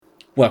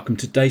Welcome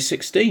to day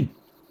 16.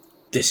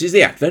 This is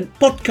the Advent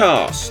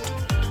Podcast.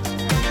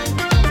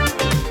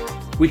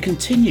 We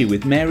continue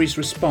with Mary's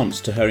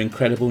response to her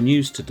incredible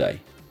news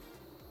today.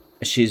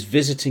 As she is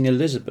visiting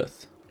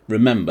Elizabeth,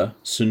 remember,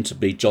 soon to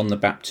be John the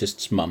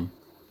Baptist's mum,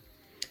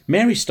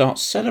 Mary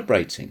starts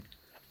celebrating.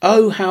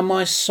 Oh, how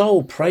my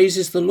soul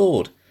praises the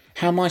Lord,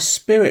 how my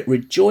spirit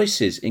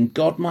rejoices in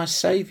God my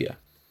Saviour.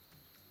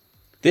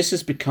 This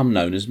has become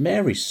known as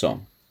Mary's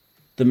song,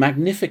 the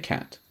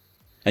Magnificat,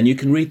 and you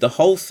can read the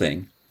whole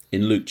thing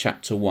in Luke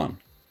chapter 1.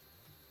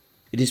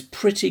 It is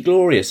pretty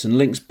glorious and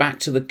links back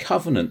to the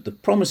covenant, the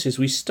promises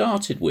we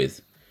started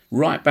with,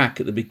 right back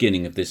at the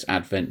beginning of this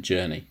Advent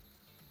journey.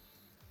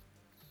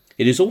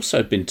 It has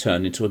also been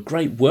turned into a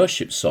great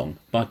worship song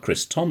by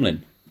Chris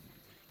Tomlin.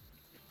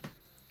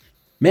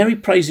 Mary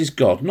praises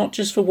God not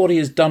just for what he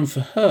has done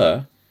for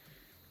her,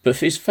 but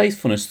for his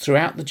faithfulness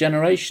throughout the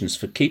generations,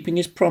 for keeping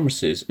his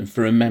promises and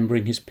for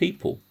remembering his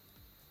people.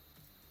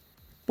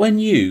 When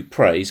you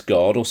praise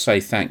God or say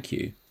thank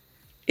you,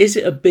 is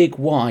it a big,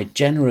 wide,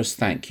 generous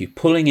thank you,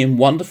 pulling in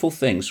wonderful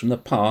things from the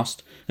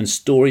past and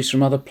stories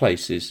from other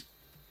places?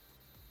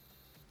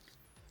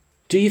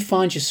 Do you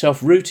find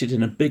yourself rooted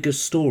in a bigger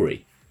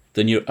story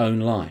than your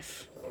own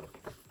life?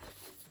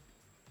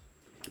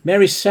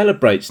 Mary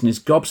celebrates and is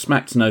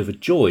gobsmacked and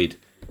overjoyed,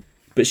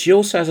 but she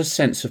also has a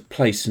sense of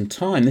place and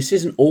time. This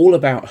isn't all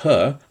about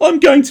her. I'm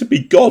going to be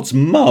God's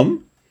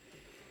mum.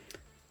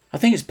 I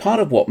think it's part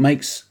of what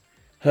makes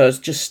her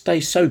just stay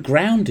so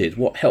grounded,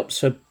 what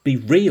helps her be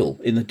real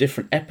in the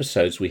different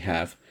episodes we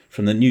have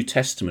from the New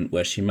Testament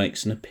where she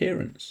makes an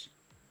appearance.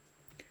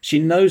 She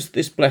knows that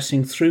this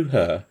blessing through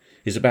her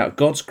is about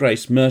God's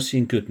grace, mercy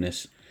and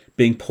goodness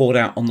being poured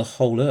out on the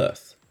whole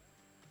earth.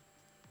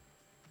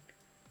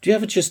 Do you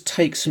ever just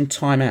take some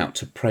time out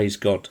to praise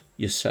God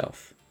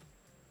yourself?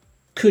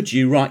 Could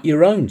you write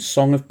your own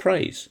song of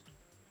praise?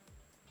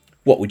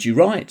 What would you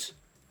write?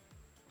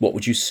 What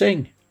would you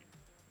sing?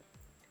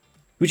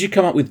 Would you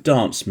come up with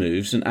dance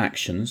moves and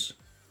actions?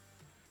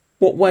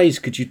 What ways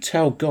could you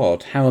tell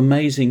God how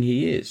amazing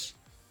he is?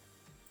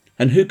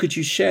 And who could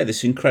you share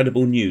this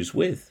incredible news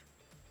with?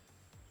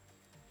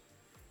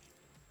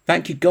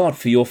 Thank you, God,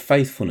 for your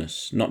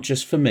faithfulness, not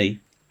just for me,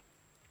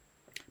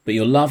 but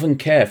your love and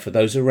care for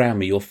those around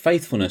me, your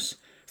faithfulness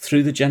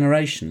through the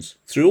generations,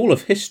 through all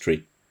of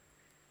history.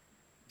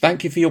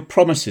 Thank you for your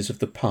promises of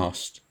the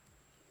past.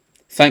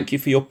 Thank you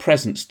for your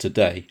presence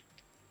today.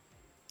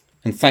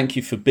 And thank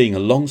you for being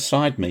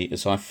alongside me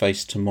as I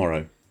face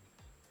tomorrow.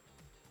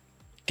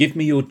 Give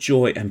me your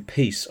joy and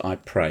peace, I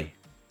pray.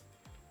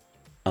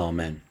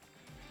 Amen.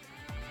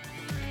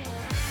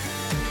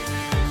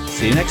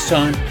 See you next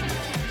time.